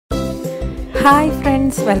Hi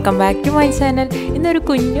friends, welcome back to my channel. ഇന്നൊരു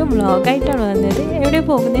കുഞ്ഞു വ്ളോഗായിട്ടാണ് വന്നത്. എവിടെ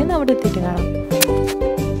പോകുന്നതെന്ന് അവിടെ എത്തിയിട്ട് കാണാം.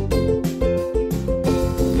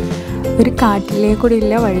 ഒരു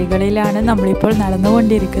കാട്ടിലേക്കൂടിയുള്ള വഴികളിലാണ് നമ്മളിപ്പോൾ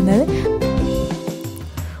നടന്നുകൊണ്ടിരിക്കുന്നത്.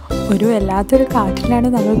 ഒരു വല്ലാത്തൊരു കാട്ടിലാണ്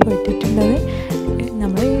നമ്മൾ പോയിട്ടുള്ളത്.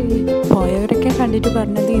 നമ്മൾ പോയവരൊക്കെ കണ്ടിട്ട്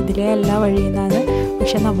പറഞ്ഞത് ഇതിലെ എല്ലാ വഴിയെന്നാണ്.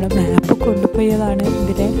 പക്ഷെ നമ്മൾ മാപ്പ് കൊണ്ടുപോയതാണ്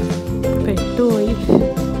ഇതിലെ പെട്ടുപോയി.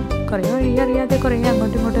 കുറേ വഴി അറിയാതെ കുറേ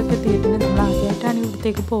അങ്ങോട്ടും ഇങ്ങോട്ടൊക്കെ എത്തിയിട്ടുണ്ട്. നമ്മൾ ആദ്യമായിട്ടാണ്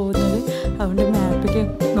ഇവിടത്തേക്ക് പോകുന്നത്. അതുകൊണ്ട് മാപ്പിൽ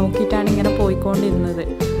നോക്കിയിട്ടാണ് ഇങ്ങനെ പോയിക്കൊണ്ടിരുന്നത്.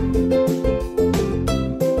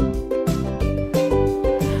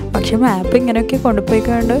 പക്ഷെ മാപ്പ് ഇങ്ങനെയൊക്കെ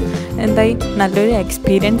കൊണ്ടുപോയിക്കൊണ്ട് എന്തായി, നല്ലൊരു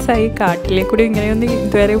എക്സ്പീരിയൻസ് ആയി. കാട്ടിലേക്കൂടി ഇങ്ങനെയൊന്നും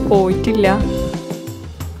ഇതുവരെ പോയിട്ടില്ല.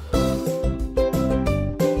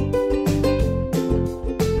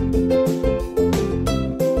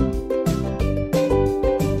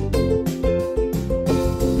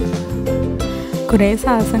 കുറേ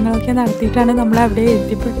സാഹസങ്ങളൊക്കെ നടത്തിയിട്ടാണ് നമ്മൾ അവിടെ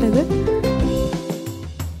എത്തിപ്പെട്ടത്.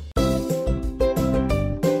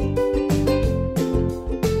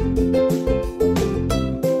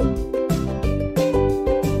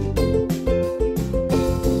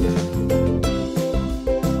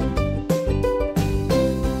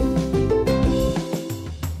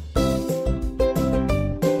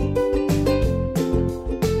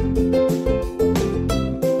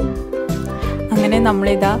 അങ്ങനെ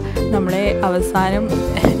നമ്മളെ അവസാനം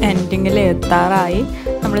എൻഡിങ്ങിൽ എത്താറായി.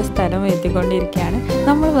 നമ്മൾ സ്ഥലം എത്തിക്കൊണ്ടിരിക്കുകയാണ്.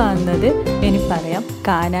 നമ്മൾ വന്നത് ഇനി പറയാം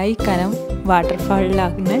കാനായി കനം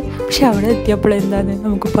വാട്ടർഫാളിലാണ്. പക്ഷെ അവിടെ എത്തിയപ്പോൾ എന്താണ്,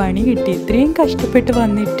 നമുക്ക് പണി കിട്ടി. ഇത്രയും കഷ്ടപ്പെട്ട്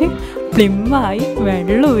വന്നിട്ട് പ്ലിമ്മായി,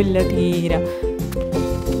 വെള്ളമില്ല തീരെ.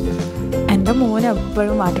 എൻ്റെ മോൻ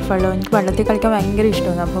എപ്പോഴും വാട്ടർഫാളിൽ, എനിക്ക് വെള്ളത്തിൽ കളിക്കാൻ ഭയങ്കര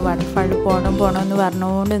ഇഷ്ടമാണ്. അപ്പോൾ വാട്ടർഫാളിൽ പോകണമെന്ന്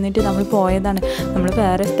പറഞ്ഞുകൊണ്ട് എന്നിട്ട് നമ്മൾ പോയതാണ്. നമ്മൾ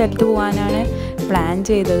വേറെ സ്ഥലത്ത് പോകാനാണ് പ്ലാൻ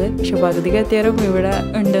ചെയ്തത്. പക്ഷെ പകുതിക്ക് എത്തിയാലും ഇവിടെ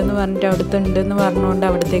ഉണ്ടെന്ന് പറഞ്ഞിട്ട് അവിടുത്തെ പറഞ്ഞുകൊണ്ട്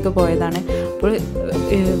അവിടത്തേക്ക് പോയതാണ്. അപ്പോൾ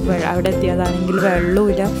അവിടെ എത്തിയതാണെങ്കിൽ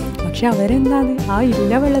വെള്ളമില്ല. പക്ഷെ അവരെന്താണ്, ആ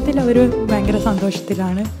ഇല്ല വെള്ളത്തിൽ അവർ ഭയങ്കര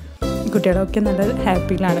സന്തോഷത്തിലാണ്. കുട്ടികളൊക്കെ നല്ല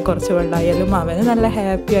ഹാപ്പിയിലാണ്. കുറച്ച് വെള്ളമായാലും അവർ നല്ല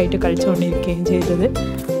ഹാപ്പി ആയിട്ട് കളിച്ചുകൊണ്ടിരിക്കുകയും ചെയ്തത്.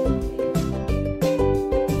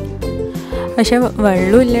 പക്ഷെ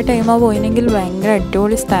വെള്ളമില്ല ടൈമാണ് പോയിനെങ്കിൽ ഭയങ്കര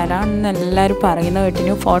അടിപൊളി സ്ഥലമാണെന്ന് എല്ലാവരും പറയുന്ന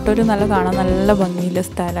കേട്ടിന്. ഫോട്ടോയിൽ കാണാൻ നല്ല ഭംഗിയുള്ള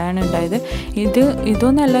സ്ഥലമാണ് ഉണ്ടായത്.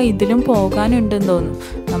 ഇതൊന്നല്ല, ഇതിലും പോകാനുണ്ടെന്ന് തോന്നുന്നു.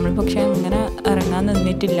 നമ്മൾ പക്ഷെ അങ്ങനെ ഇറങ്ങാൻ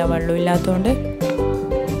നിന്നിട്ടില്ല വെള്ളമില്ലാത്തതുകൊണ്ട്.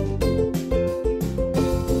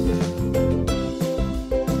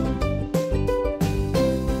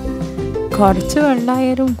 കുറച്ച്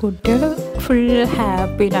വെള്ളമായാലും കുട്ടികൾ ഫുൾ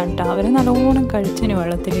ഹാപ്പിയിലാണ് കേട്ടോ. അവർ നല്ലോണം കളിച്ചിന്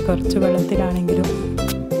വെള്ളത്തിൽ, കുറച്ച് വെള്ളത്തിലാണെങ്കിലും.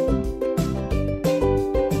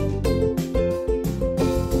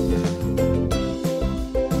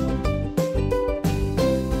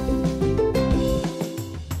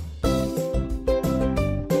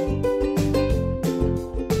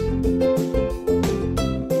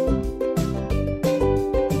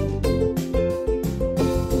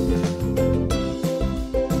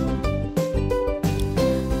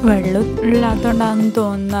 വെള്ളം ഇല്ലാത്തതുകൊണ്ടാണെന്ന്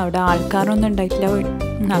തോന്നുന്നു അവിടെ ആൾക്കാരൊന്നും ഉണ്ടായിട്ടില്ല.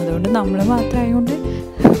 അതുകൊണ്ട് നമ്മൾ മാത്രമായതുകൊണ്ട്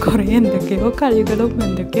കുറേ എന്തൊക്കെയോ കളികളും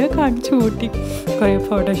എന്തൊക്കെയോ കാണിച്ചു കൂട്ടി, കുറേ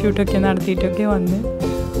ഫോട്ടോഷൂട്ടൊക്കെ നടത്തിയിട്ടൊക്കെ വന്ന്.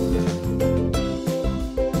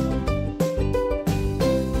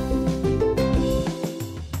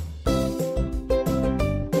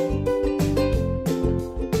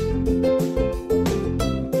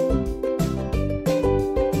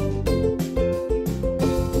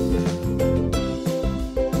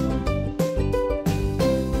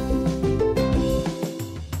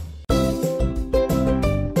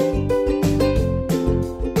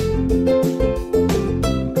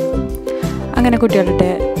 അങ്ങനെ കുട്ടികളുടെ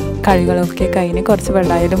കളികളൊക്കെ കഴിഞ്ഞ് കുറച്ച്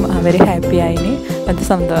വെള്ളമായാലും അവർ ഹാപ്പി ആയിന്.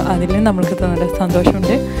 അതിൽ നമ്മൾക്ക് നല്ല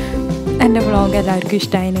സന്തോഷമുണ്ട്. എൻ്റെ വ്ളോഗ് എല്ലാവർക്കും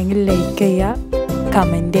ഇഷ്ടമായിരുന്നെങ്കിൽ ലൈക്ക് ചെയ്യുക,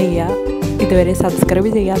 കമൻറ്റ് ചെയ്യുക. ഇതുവരെ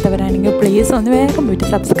സബ്സ്ക്രൈബ് ചെയ്യാത്തവരാണെങ്കിൽ പ്ലീസ് ഒന്ന് വേഗം പോയിട്ട്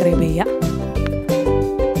സബ്സ്ക്രൈബ് ചെയ്യുക.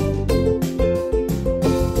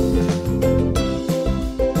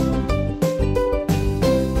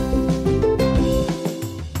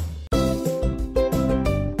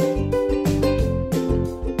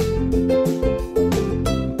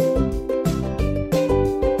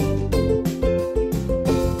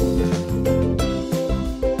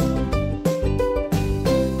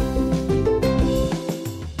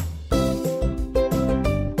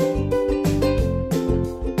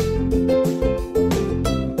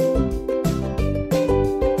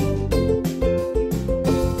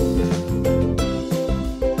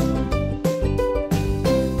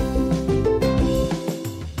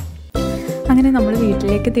 അങ്ങനെ നമ്മൾ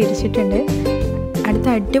വീട്ടിലേക്ക് തിരിച്ചിട്ടുണ്ട്. അടുത്ത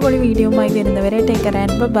അടിപൊളി വീഡിയോയുമായി വരുന്നവരെ ടേക്ക് കെയർ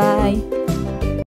ആൻഡ് ബൈ.